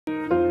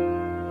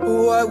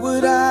What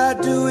would I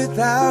do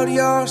without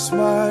your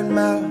smart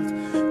mouth?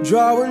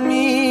 Drawing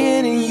me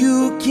in and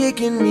you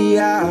kicking me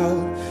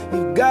out.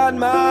 You got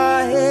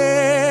my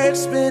head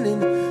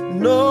spinning,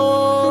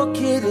 no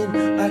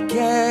kidding. I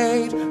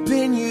can't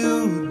pin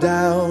you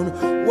down.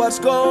 What's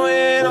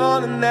going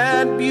on in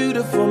that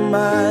beautiful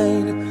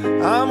mind?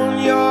 I'm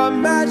on your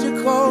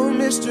magical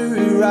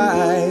mystery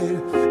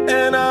ride,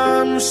 and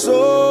I'm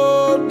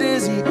so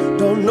dizzy,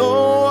 don't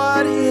know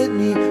what hit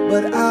me,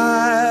 but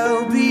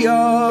I'll be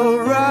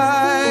alright.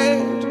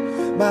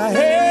 My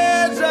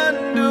head's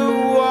underwater,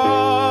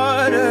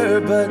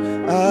 but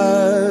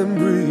I'm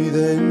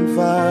breathing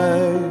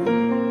fine.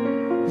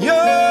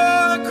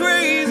 You're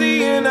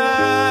crazy and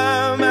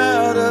I'm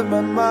out of my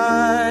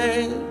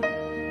mind,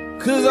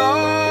 'cause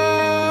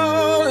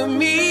all of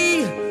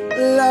me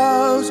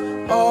loves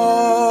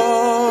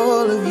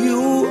all of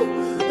you.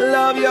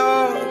 Love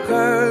your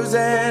curves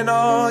and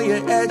all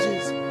your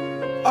edges,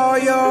 all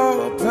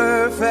your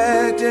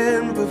perfect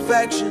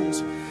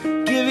imperfections.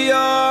 Give your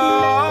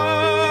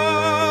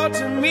all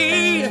to me,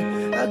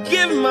 I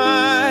give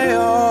my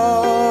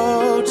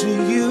all to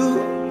you.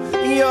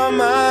 You're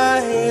my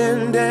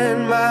end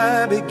and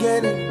my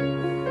beginning.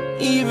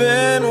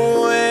 Even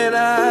when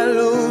I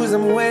lose,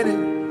 I'm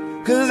winning,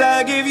 'cause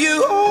I give you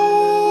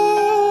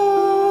all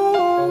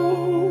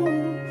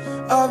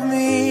of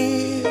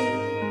me,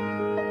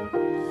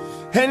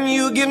 and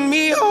you give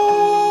me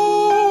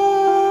all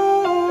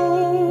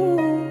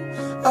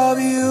of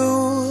you.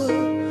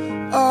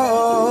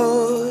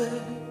 Oh,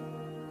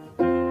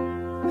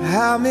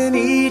 how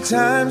many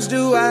times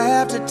do I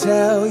have to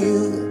tell you?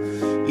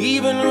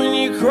 Even when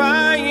you're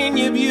crying,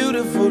 you're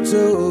beautiful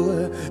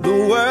too. The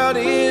world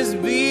is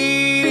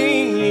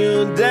beating you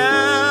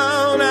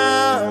down.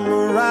 I'm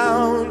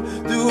around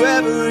through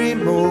every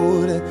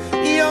mood.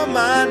 You're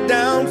my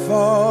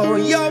downfall,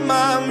 you're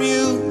my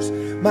muse,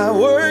 my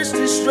worst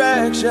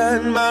distraction,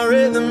 my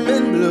rhythm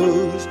and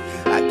blues.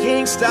 I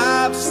can't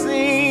stop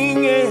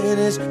singing,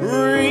 it's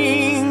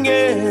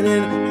ringing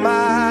in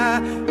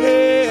my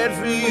head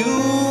for you.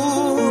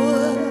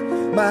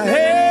 My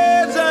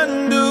head's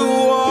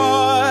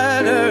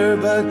underwater,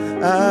 but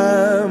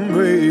I'm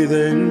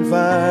breathing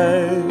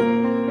fine.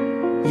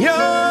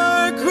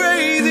 You're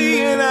crazy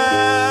and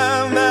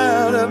I'm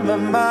out of my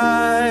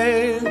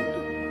mind,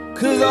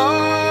 'cause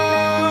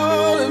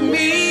all of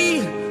me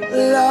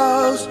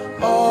loves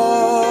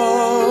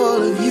all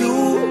of you.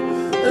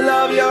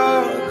 Love your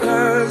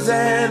curves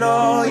and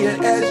all your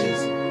edges,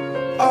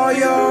 all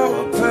your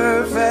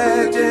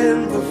perfect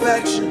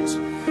imperfections.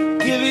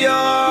 Give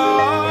your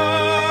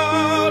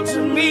all to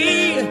me,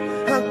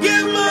 I'll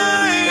give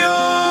my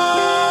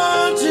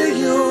all to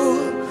you.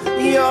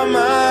 You're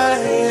my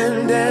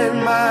end and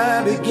my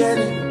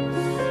beginning.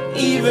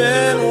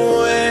 Even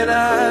when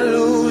I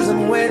lose,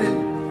 I'm winning,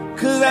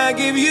 'cause I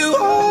give you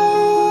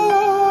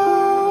all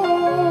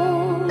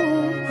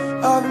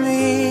of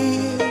me,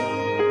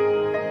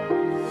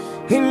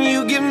 and you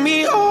give me